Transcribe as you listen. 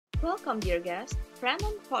Welcome, dear guest, friend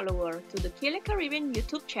and follower to the Kili Caribbean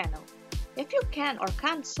YouTube channel. If you can or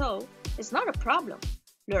can't sew, it's not a problem.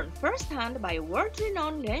 Learn firsthand by a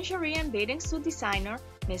world-renowned lingerie and bathing suit designer,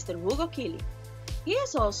 Mr. Hugo Kili. He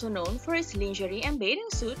is also known for his lingerie and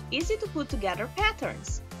bathing suit easy-to-put-together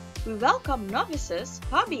patterns. We welcome novices,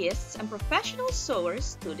 hobbyists, and professional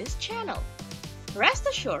sewers to this channel. Rest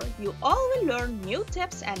assured, you all will learn new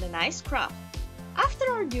tips and a nice craft.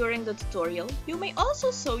 After or during the tutorial, you may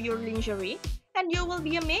also sew your lingerie and you will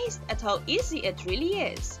be amazed at how easy it really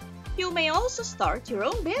is. You may also start your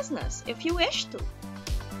own business if you wish to.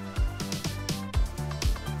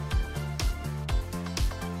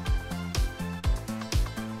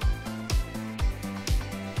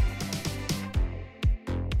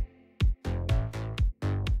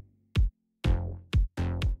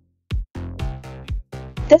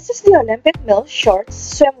 This is the Olympic Mill Shorts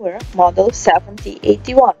Swimwear Model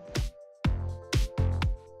 7081,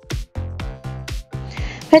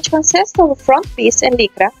 which consists of a front piece in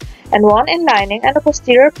Lycra and one in lining and a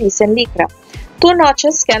posterior piece in Lycra. Two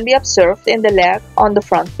notches can be observed in the leg on the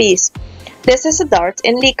front piece. This is a dart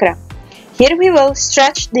in Lycra. Here we will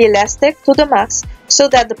stretch the elastic to the max so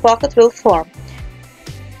that the pocket will form.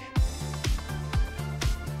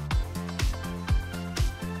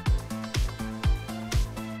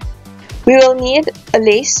 We will need a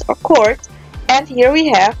lace or cord, and here we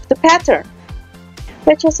have the pattern,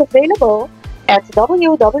 which is available at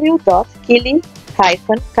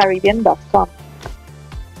www.kili-caribbean.com.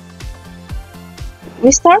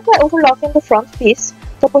 We start by overlocking the front piece,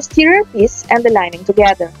 the posterior piece, and the lining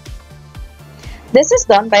together. This is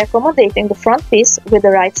done by accommodating the front piece with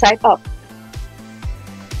the right side up.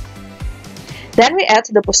 Then we add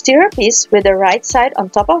the posterior piece with the right side on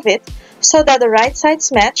top of it so that the right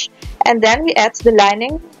sides match, and then we add the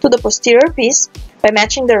lining to the posterior piece by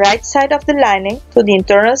matching the right side of the lining to the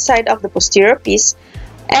internal side of the posterior piece,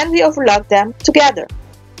 and we overlock them together.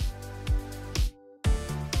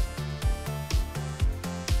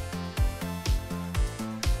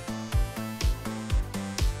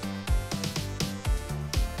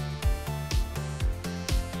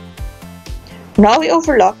 Now we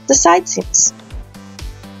overlock the side seams.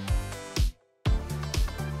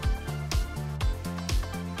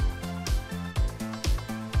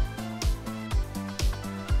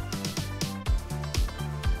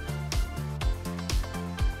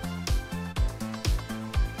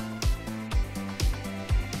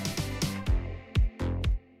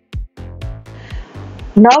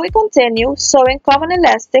 Now we continue sewing common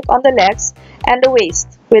elastic on the legs and the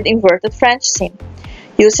waist with inverted French seam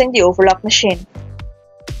using the overlock machine.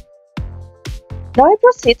 Now we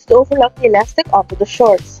proceed to overlock the elastic onto the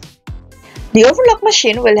shorts. The overlock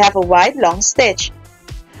machine will have a wide long stitch.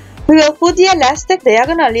 We will put the elastic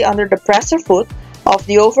diagonally under the presser foot of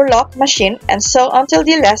the overlock machine and sew until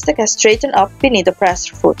the elastic has straightened up beneath the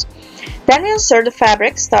presser foot. Then we insert the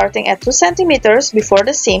fabric starting at 2 cm before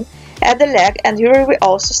the seam at the leg, and here we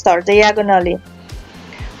also start diagonally.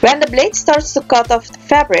 When the blade starts to cut off the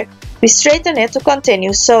fabric, we straighten it to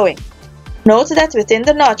continue sewing. Note that within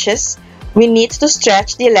the notches, we need to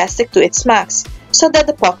stretch the elastic to its max so that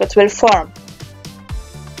the pocket will form.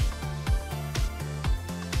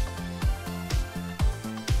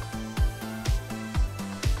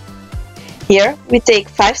 Here, we take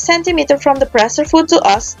 5 cm from the presser foot to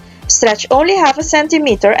us, stretch only half a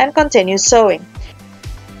centimeter and continue sewing.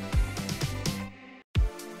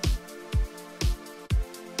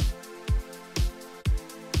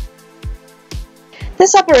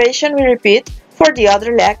 This operation we repeat for the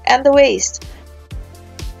other leg and the waist.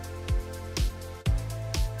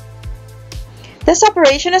 This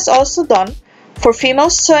operation is also done for female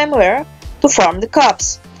swimwear to form the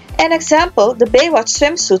cups. An example, the Baywatch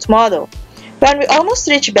swimsuit model. When we almost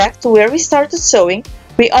reach back to where we started sewing,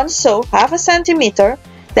 we unsew half a centimeter,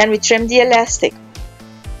 then we trim the elastic.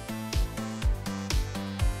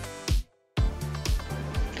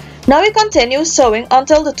 Now we continue sewing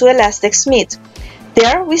until the two elastics meet.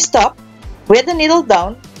 There we stop, with the needle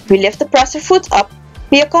down, we lift the presser foot up,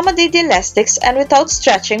 we accommodate the elastics, and without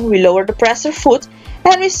stretching we lower the presser foot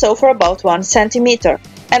and we sew for about 1 cm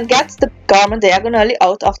and get the garment diagonally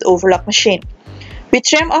out of the overlock machine. We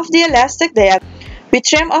trim off the elastic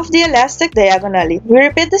diagonally. We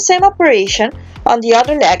repeat the same operation on the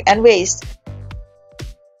other leg and waist.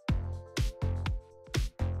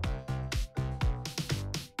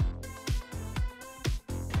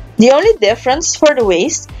 The only difference for the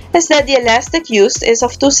waist is that the elastic used is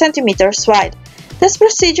of 2 cm wide. This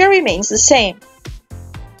procedure remains the same.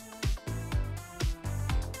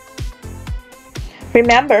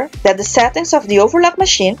 Remember that the settings of the overlock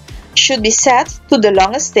machine should be set to the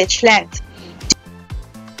longest stitch length.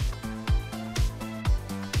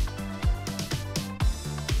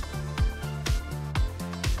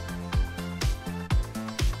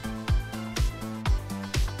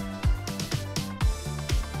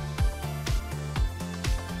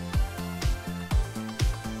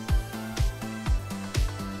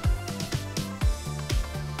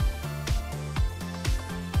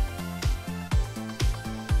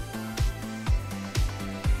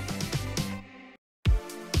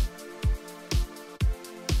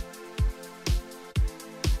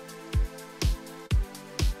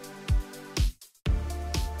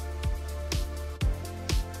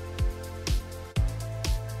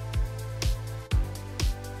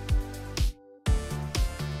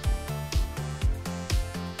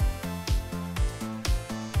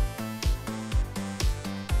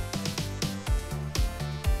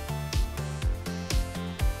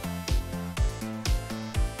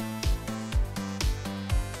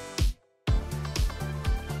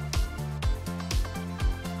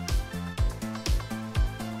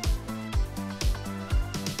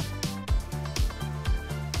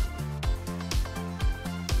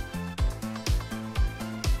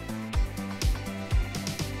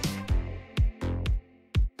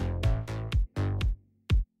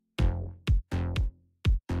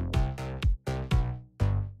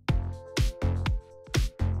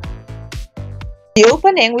 The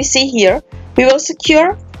opening we see here, we will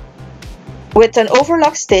secure with an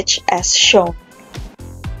overlock stitch as shown.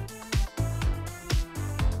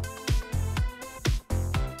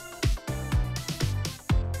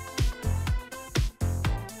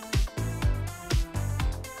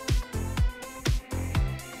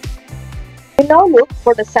 We now look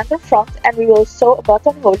for the center front and we will sew a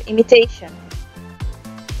buttonhole imitation.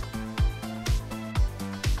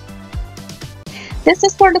 This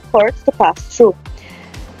is for the cord to pass through.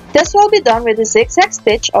 This will be done with a zigzag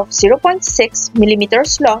stitch of 0.6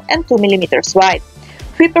 mm long and 2 mm wide.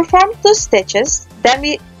 We perform 2 stitches, then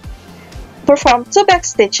we perform 2 back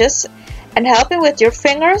stitches, and helping with your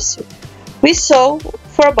fingers, we sew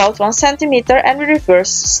for about 1 cm and we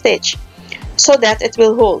reverse stitch so that it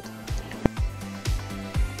will hold.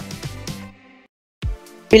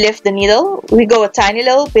 We lift the needle, we go a tiny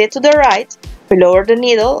little bit to the right, we lower the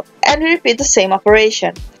needle, and we repeat the same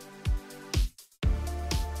operation.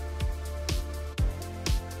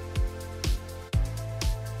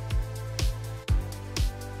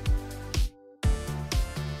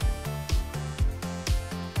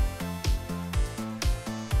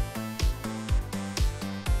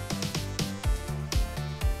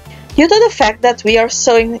 Due to the fact that we are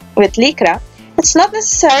sewing with Lycra, it's not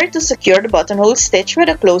necessary to secure the buttonhole stitch with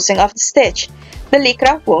the closing of the stitch. The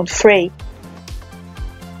Lycra won't fray.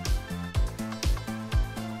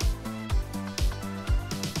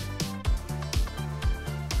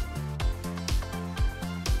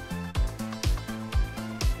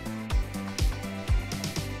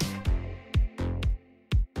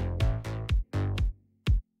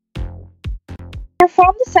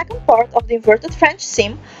 Perform the second part of the inverted French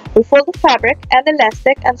seam. We fold the fabric and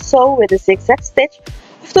elastic and sew with a zigzag stitch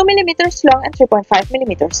of 2 mm long and 3.5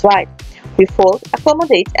 mm wide. We fold,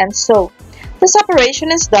 accommodate, and sew. This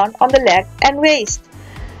operation is done on the leg and waist.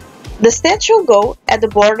 The stitch will go at the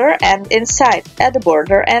border and inside, at the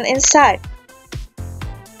border and inside.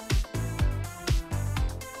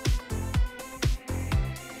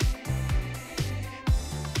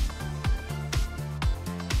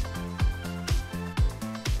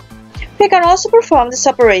 We can also perform this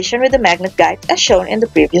operation with the magnet guide as shown in the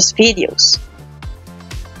previous videos.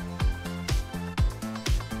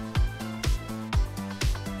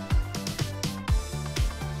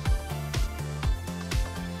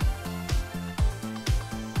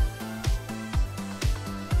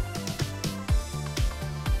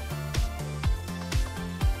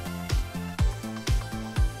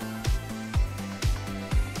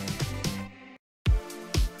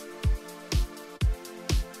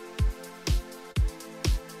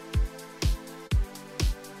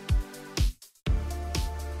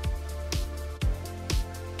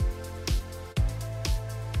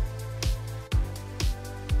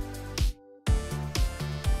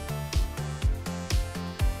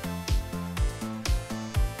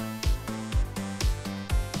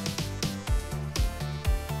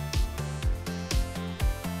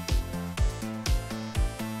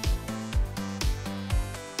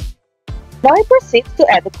 Now we proceed to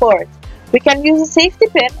add the cord. We can use a safety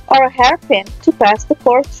pin or a hairpin to pass the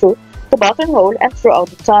cord through the buttonhole and throughout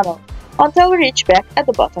the tunnel until we reach back at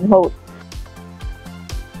the buttonhole.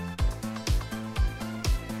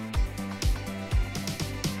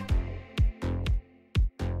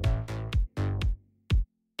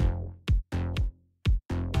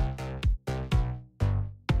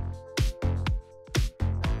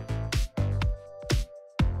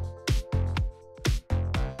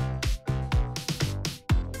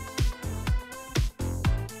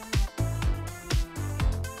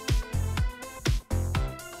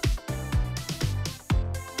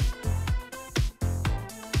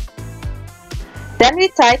 Then we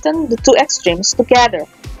tighten the two extremes together.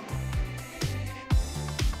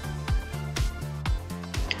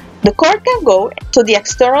 The cord can go to the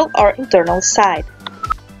external or internal side.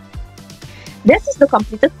 This is the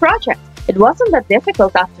completed project. It wasn't that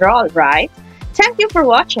difficult after all, right? Thank you for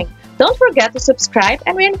watching. Don't forget to subscribe,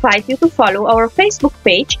 and we invite you to follow our Facebook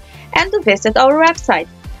page and to visit our website.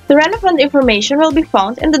 The relevant information will be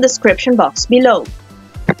found in the description box below.